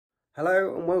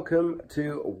Hello and welcome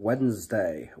to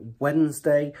Wednesday.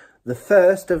 Wednesday, the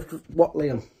 1st of what,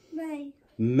 Liam? May.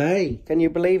 May. Can you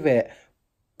believe it?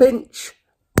 Pinch,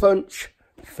 punch,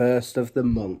 1st of the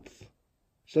month.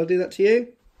 Shall I do that to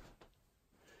you?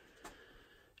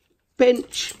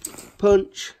 Pinch,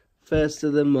 punch, 1st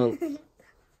of the month. Did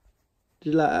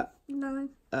you like that? No.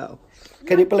 Oh.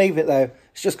 Can you believe it though?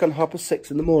 It's just gone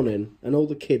 6:30 in the morning and all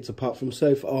the kids apart from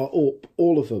Sophie are up,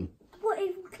 all of them. What,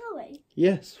 even Chloe?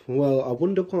 Yes, well, I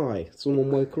wonder why. Someone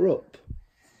woke her up.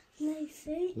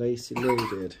 Lacey. Lacey Lou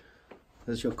did.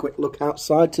 There's your quick look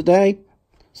outside today.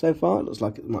 So far, it looks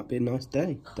like it might be a nice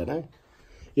day. Don't know.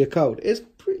 You're cold. It's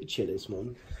pretty chilly this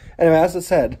morning. Anyway, as I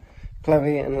said,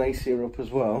 Chloe and Lacey are up as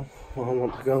well. I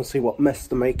want to go and see what mess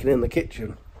they're making in the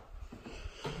kitchen.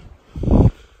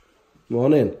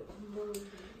 Morning.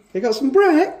 You got some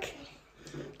break?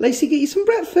 Lacey, get you some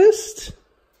breakfast?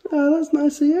 Oh, that's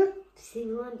nice of you. She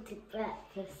wanted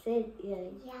breakfast, didn't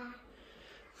you? Yeah.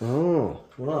 Oh,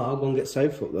 well, I'll go and get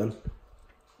Sophie up then.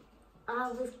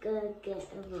 I was going to get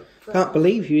them up. Can't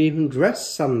believe you even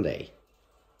dressed Sunday.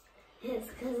 It's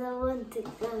because I wanted to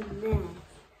go there.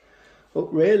 Up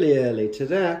really early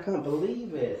today, I can't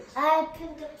believe it. I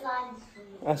opened the blinds for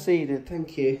you. I see you did,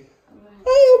 thank you.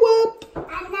 Hey, Whoop!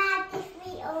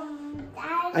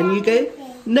 And you go,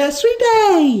 nursery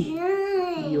day!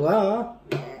 No. You are.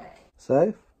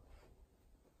 So,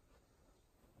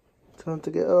 time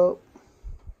to get up.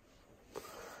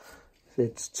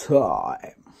 It's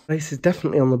time. Lacey's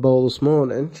definitely on the ball this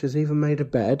morning. She's even made a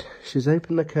bed. She's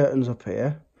opened the curtains up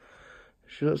here.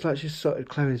 She looks like she's sorted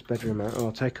Chloe's bedroom out. Oh,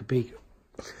 I'll take a beaker,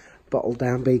 bottle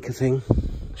down beaker thing.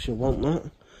 She'll want that.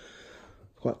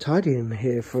 Quite tidy in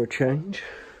here for a change.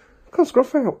 Can't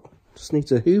scruff out. Just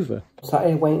needs a hoover. Sat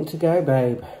here waiting to go,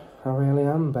 babe. I really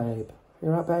am, babe. You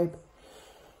right, babe?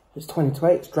 It's 20 to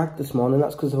 8. It's dragged this morning.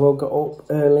 That's because I've all got up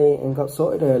early and got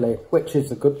sorted early. Which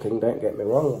is a good thing, don't get me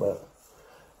wrong, but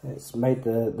it's made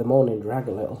the morning drag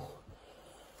a little.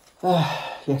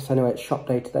 Yes, anyway, it's shop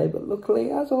day today, but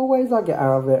luckily, as always, I get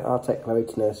out of it. I'll take Chloe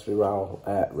to nursery while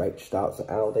Rach starts at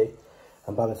Aldi.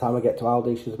 And by the time I get to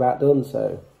Aldi, she's about done,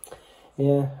 so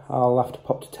yeah, I'll have to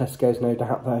pop to Tesco's, no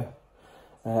doubt, though.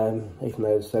 Even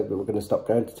though they said we were going to stop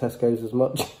going to Tesco's as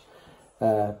much.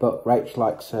 But Rach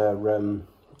likes her,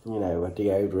 you know, a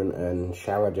deodorant and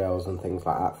shower gels and things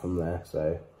like that from there.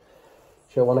 So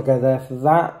she'll want to go there for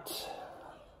that.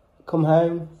 Come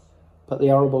home, put the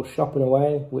horrible shopping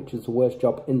away, which is the worst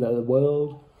job in the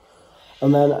world.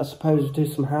 And then I suppose do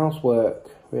some housework,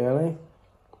 really.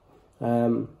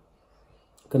 Going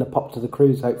to pop to the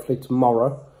cruise hopefully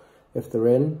tomorrow, if they're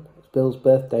in. It's Bill's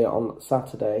birthday on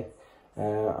Saturday.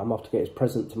 I'm off to get his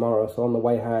present tomorrow, so on the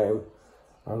way home,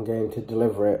 I'm going to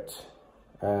deliver it.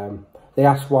 They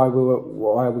asked why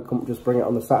we couldn't just bring it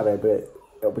on the Saturday, but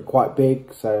it'll be quite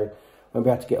big, so we'll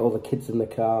be able to get all the kids in the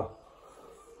car.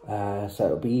 So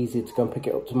it'll be easy to go and pick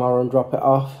it up tomorrow and drop it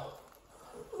off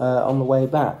on the way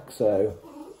back. So,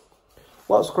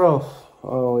 what's Gruff?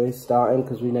 Oh, he's starting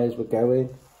because we knows we're going.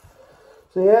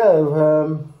 So yeah,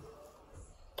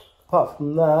 apart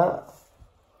from that,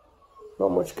 not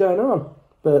much going on,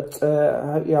 but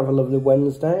I hope you have a lovely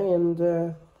Wednesday, and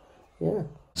yeah.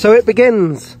 So it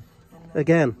begins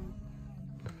again.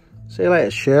 See you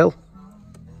later, Shirl.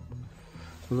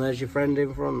 And there's your friend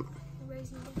in front.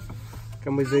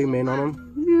 Can we zoom in on him?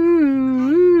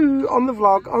 On the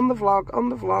vlog, on the vlog, on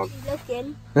the vlog. She's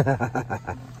looking.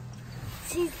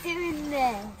 She's doing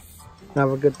this.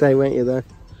 Have a good day, won't you, though?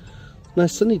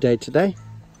 Nice sunny day today.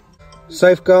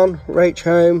 Soph gone, Rach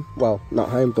home, well, not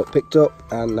home, but picked up,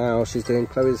 and now she's doing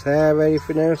Chloe's hair ready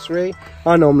for nursery.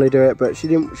 I normally do it, but she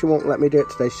won't let me do it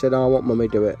today. She said, oh, I want mummy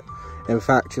to do it. In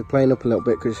fact, she's playing up a little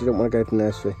bit because she didn't want to go to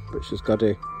nursery, but she's got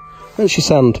to. Where's she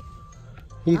sand?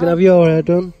 You can have your hair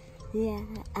done. Yeah.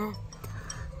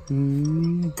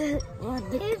 None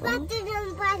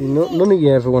of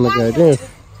you ever want to go, do you?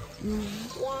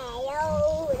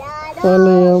 Hi,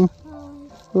 Liam.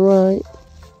 Right.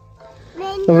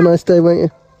 Have a nice day, won't you?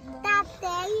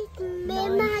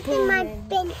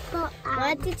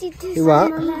 Why did you do You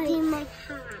what?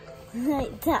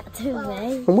 like that to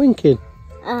me? I'm winking.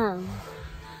 Oh.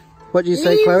 What did you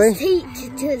say, Chloe? Teacher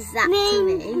does that to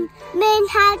me. Me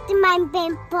had my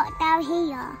bin put down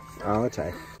here. Oh,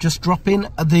 okay. Just dropping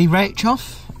the Rach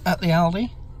off at the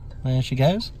Aldi. There she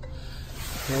goes.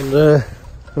 And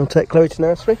I'll take Chloe to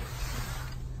nursery.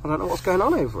 I don't know what's going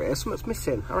on over here. Something's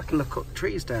missing. I reckon they've cut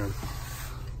trees down.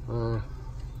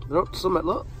 They're up to something,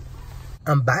 look.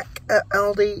 I'm back at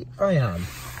Aldi, I am.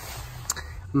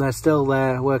 And they're still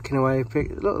there working away.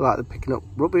 It looks like they're picking up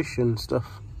rubbish and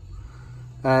stuff.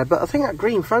 But I think that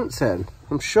green fencing,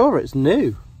 I'm sure it's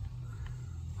new.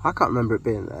 I can't remember it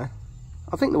being there.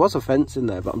 I think there was a fence in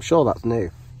there, but I'm sure that's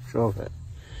new. Sure of it.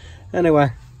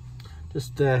 Anyway,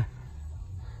 just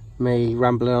me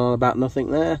rambling on about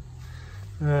nothing there.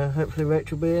 Hopefully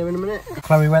Rachel will be here in a minute.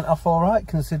 Chloe went off alright,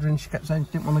 considering she kept saying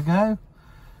she didn't want to go.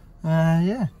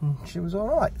 Yeah, she was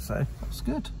alright, so that's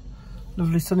good.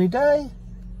 Lovely sunny day.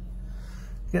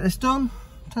 Get this done,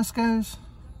 Tesco's,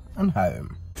 and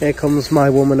home. Here comes my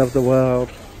woman of the world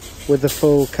with the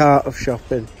full cart of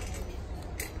shopping.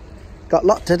 Got a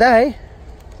lot today.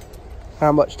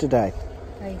 How much today?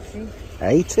 80.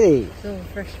 80. It's all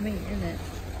fresh meat, isn't it?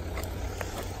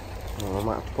 Oh, I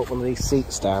might have to put one of these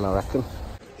seats down, I reckon.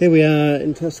 Here we are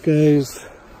in Tesco's.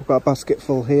 I've got a basket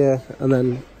full here, and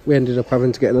then we ended up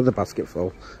having to get another basket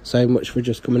full. So much for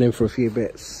just coming in for a few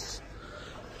bits.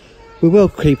 We will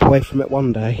keep away from it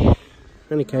one day.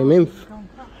 Only came in.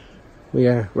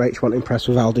 Yeah, Rach wasn't impressed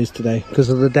with Aldi's today because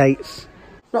of the dates.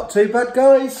 Not too bad,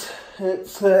 guys.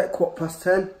 It's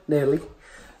 10:15, nearly.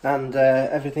 And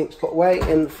everything's put away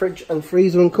in the fridge and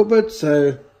freezer and cupboard.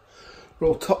 So we're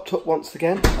all topped up once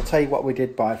again. I'll tell you what we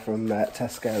did buy from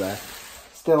Tesco there.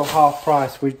 Still half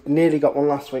price. We nearly got one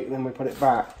last week, and then we put it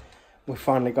back. We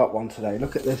finally got one today.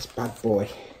 Look at this bad boy.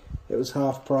 It was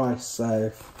half price,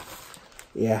 so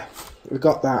yeah, we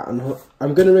got that. And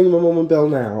I'm going to ring my mum and Bill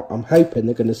now. I'm hoping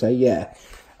they're going to say yeah.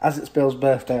 As it's Bill's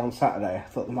birthday on Saturday, I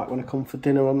thought they might want to come for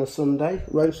dinner on the Sunday,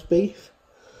 roast beef.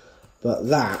 But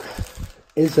that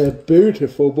is a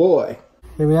beautiful boy.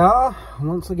 Here we are,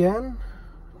 once again.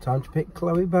 Time to pick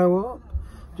Chloe Bow up.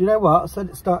 Do you know what? I said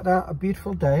it started out a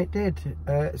beautiful day. It did.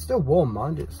 It's still warm,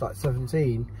 mind. It's like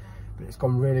 17. But it's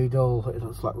gone really dull. It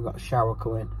looks like we've got a shower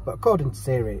coming. But according to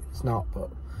Siri, it's not. But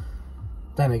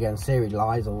then again, Siri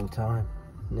lies all the time.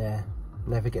 Yeah,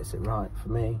 never gets it right for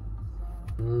me.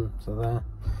 So there.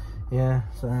 Yeah,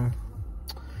 so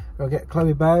we'll get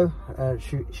Chloe Bow.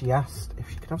 She asked if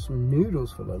she could have some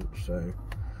noodles for lunch. So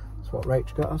that's what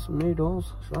Rach got her, some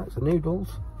noodles. She likes the noodles.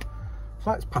 She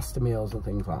likes pasta meals and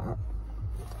things like that.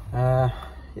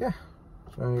 Yeah,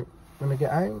 so when I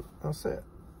get home, that's it.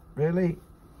 Really,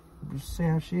 just see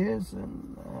how she is,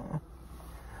 and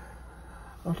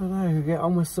I don't know, get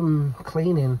on with some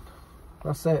cleaning.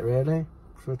 That's it, really,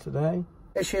 for today.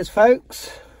 Here she is, folks.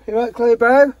 You right, Chloe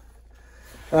Bow?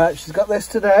 Right, she's got this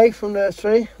today from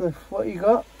nursery. What you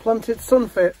got? Planted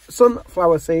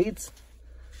sunflower seeds.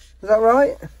 Is that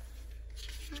right?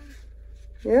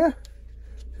 Yeah.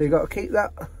 So you got to keep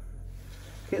that up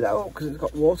because it's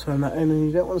got water on that end, and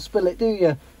you don't want to spill it, do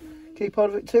you? Keep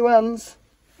hold of it 2 hands.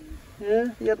 Yeah.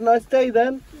 You had a nice day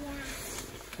then.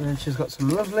 Yeah. And she's got some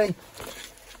lovely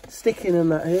sticking in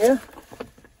that here,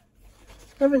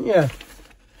 haven't you?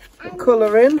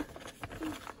 Colouring.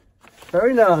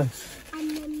 Very nice.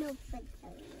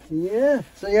 Yeah,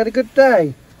 so you had a good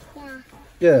day? Yeah.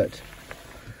 Good.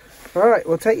 Alright,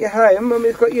 we'll take you home.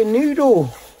 Mummy's got your noodle.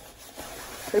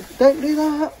 Hey, don't do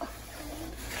that.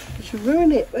 You should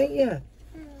ruin it, won't you?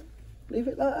 Leave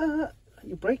it like that.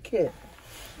 You break it.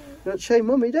 You don't show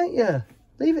Mummy, don't you?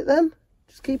 Leave it then.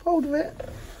 Just keep hold of it.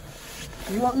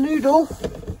 You want noodle?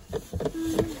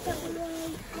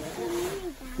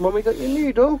 Mummy got your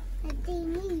noodle?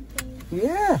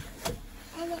 Yeah.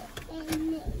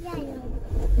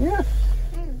 Yeah.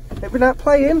 Have you been out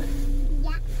playing?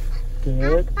 Yeah.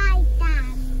 Good. I play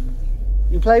sand.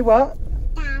 You play what?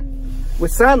 Sand.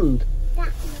 With sand?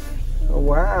 That's Oh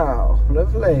wow,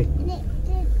 lovely. and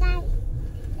it's like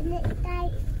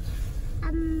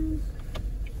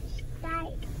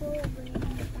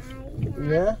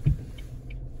Yeah.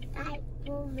 like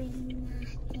boring,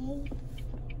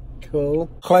 Cool.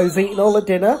 Chloe's eaten all the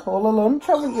dinner, all the lunch,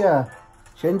 haven't you?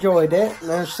 She enjoyed it.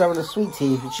 Now she's having a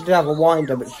sweetie. She did have a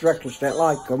winder, but she reckons she didn't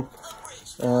like them.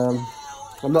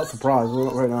 I'm not surprised. They're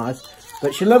not very nice.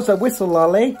 But she loves her whistle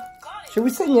lolly. Shall we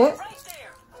sing it?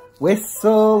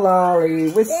 Whistle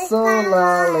lolly, whistle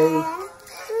lolly.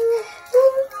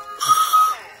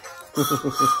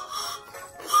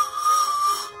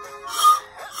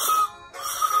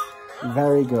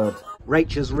 Very good.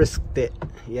 Rachel's risked it.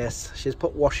 Yes, she's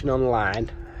put washing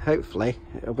online. Hopefully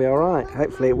it'll be all right.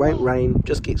 Hopefully it won't rain.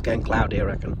 Just keeps getting cloudy, I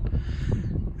reckon.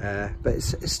 But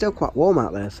it's still quite warm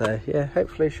out there, so yeah,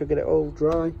 hopefully she'll get it all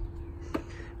dry.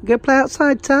 We're gonna play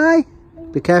outside, Ty.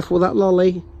 Be careful with that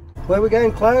lolly. Where are we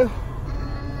going, Chloe?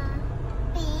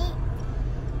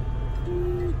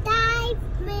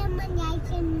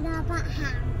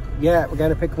 Yeah, we're going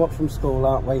to pick them up from school,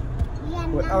 aren't we? Yeah,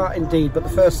 We are indeed, but the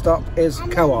first stop is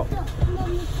Co-op.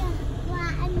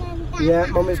 Yeah,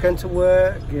 Mummy's going to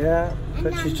work, yeah.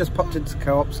 But she's just popped into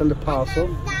Co-op, send a parcel.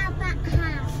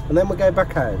 And then we'll go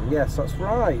back home. Yes, that's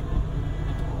right.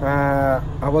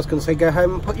 I was going to say go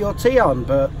home and put your tea on,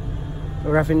 but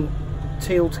we're having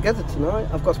tea all together tonight.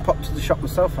 I've got to pop to the shop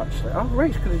myself actually. Oh,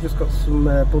 Rach could have just got some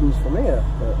buns from here,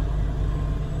 but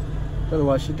I don't know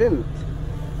why she didn't.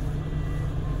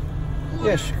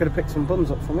 Yeah, she could have picked some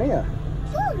buns up from here.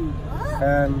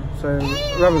 So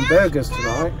we're having burgers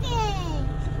tonight,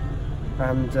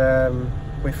 and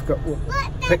we forgot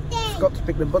to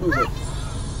pick the buns up.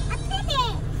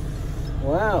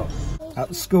 Wow.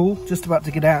 At school, just about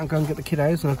to get out and go and get the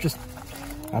kiddos, and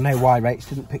I know why Rach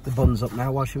didn't pick the buns up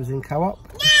now while she was in co-op,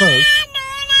 because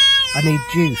I need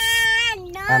juice,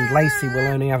 and Lacey will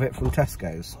only have it from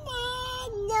Tesco's.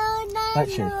 Don't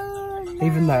she?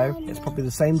 Even though it's probably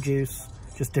the same juice,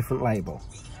 just different label.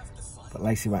 But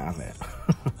Lacey won't have it.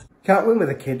 Can't win with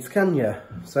the kids, can you?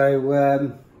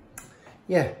 So,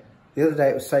 yeah, the other day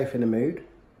it was Sophie in a mood.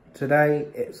 Today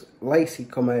it's Lacey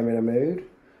come home in a mood.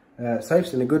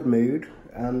 Sophie's in a good mood,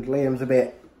 and Liam's a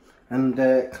bit, and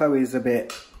Chloe's a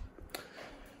bit.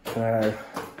 So,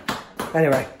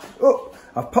 anyway, oh,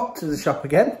 I've popped to the shop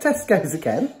again, Tesco's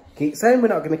again. Keep saying we're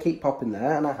not going to keep popping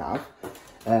there, and I have.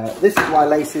 This is why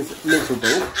Lacey's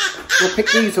miserable. We'll pick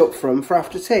these up for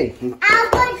after tea. She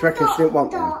reckons she didn't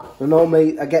want them. And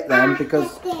normally I get them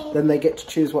because then they get to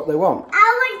choose what they want.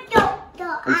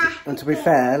 And to be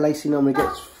fair, Lacey normally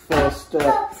gets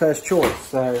first choice,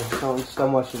 so I don't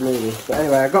understand why she's leaving. But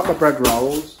anyway, I got my bread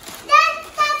rolls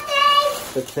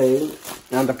for tea,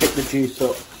 and I picked the juice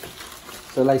up.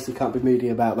 So Lacey can't be moody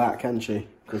about that, can she?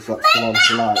 Because that's the one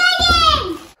she likes.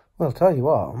 Well, I'll tell you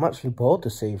what, I'm actually bored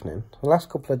this evening. The last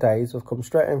couple of days, I've come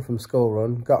straight in from school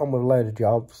run, got on with a load of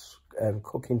jobs,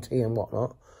 cooking tea and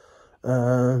whatnot,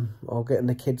 or getting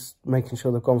the kids, making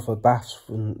sure they've gone for baths,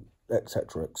 and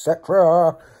etc,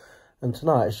 etc. And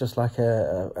tonight it's just like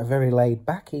a very laid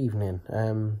back evening.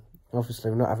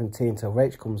 Obviously we're not having tea until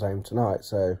Rach comes home tonight,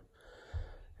 so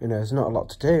you know there's not a lot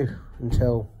to do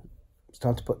until it's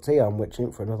time to put tea on, which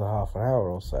ain't for another half an hour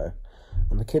or so.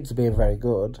 And the kids are being very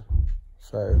good,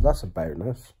 so that's a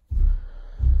bonus.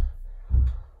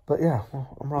 But yeah,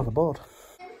 well, I'm rather bored.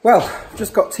 Well, I've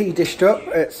just got tea dished up.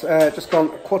 It's just gone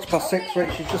 6:15.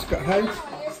 Rachel's just got home,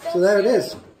 so there it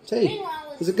is. Tea.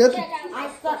 Is it good?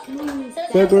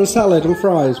 Burger and salad and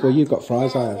fries. Well, you've got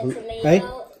fries, I haven't. Hey?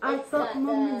 I've got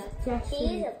Mum's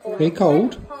Jessie. Are you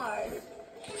cold?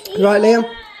 Right, Liam?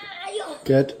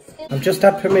 Good. I've just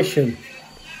had permission.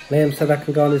 Liam said I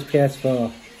can go on his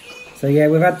PS4. So yeah,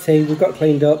 we've had tea, we've got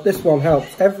cleaned up. This one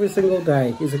helps every single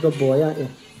day. He's a good boy, aren't you?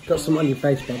 Got some on your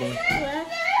face, by the way.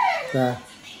 There.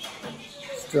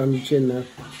 Still on your chin now.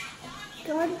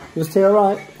 Good. Was tea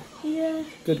alright? Yeah.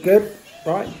 Good, good.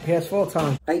 Right, PS4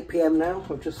 time. 8 PM now.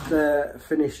 I've just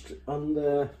finished on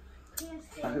the...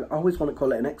 I always want to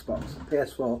call it an Xbox.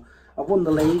 PS4. I've won the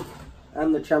league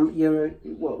and the champion.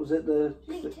 What was it? The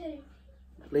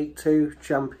League 2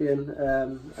 champion.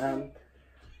 And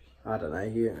I don't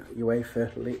know.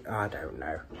 UEFA League. I don't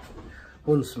know.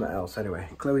 Won something else anyway.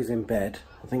 Chloe's in bed.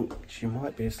 I think she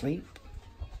might be asleep.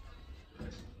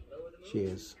 She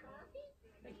is.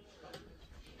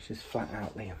 She's flat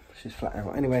out, Liam. She's flat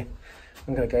out. Anyway,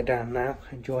 I'm going to go down now,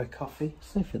 enjoy coffee.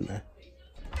 Safe in there.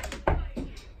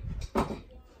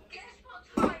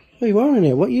 Oh, you are in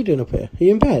here. What are you doing up here? Are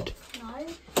you in bed? No,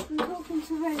 I'm talking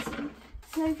to Rosie.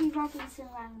 Sophie Robinson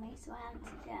rang me, so I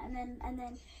answered it. And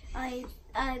then I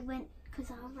went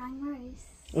because I rang Rose.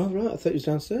 Oh, right. I thought you was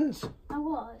downstairs. I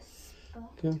was. But...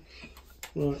 Okay.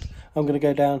 Right. I'm going to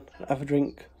go down, have a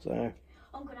drink. So.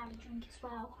 I'm going to have a drink as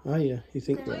well. Oh, yeah. You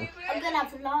think that? I'm going to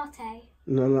have a latte.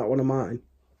 No, not one of mine.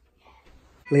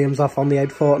 Liam's off on the old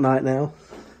Fortnite now.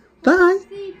 Bye.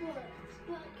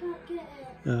 But I can't get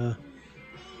it.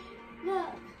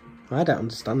 Look. I don't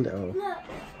understand it all. Look.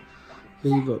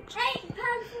 V-Bucks. £8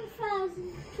 for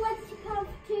 1,000, £20 for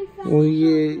 2,000. Well,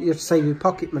 you have to save your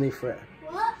pocket money for it.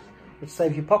 What? You have to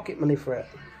save your pocket money for it.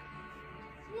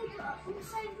 Yeah, but I'm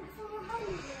saving it for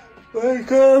 100. Well, you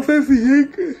can't have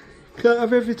everything. Can't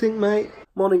have everything, mate.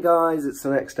 Morning, guys. It's the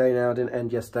next day now. I didn't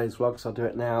end yesterday's vlog, so I'll do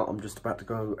it now. I'm just about to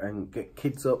go and get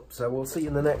kids up, so we'll see you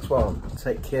in the next one.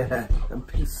 Take care and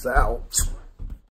peace out.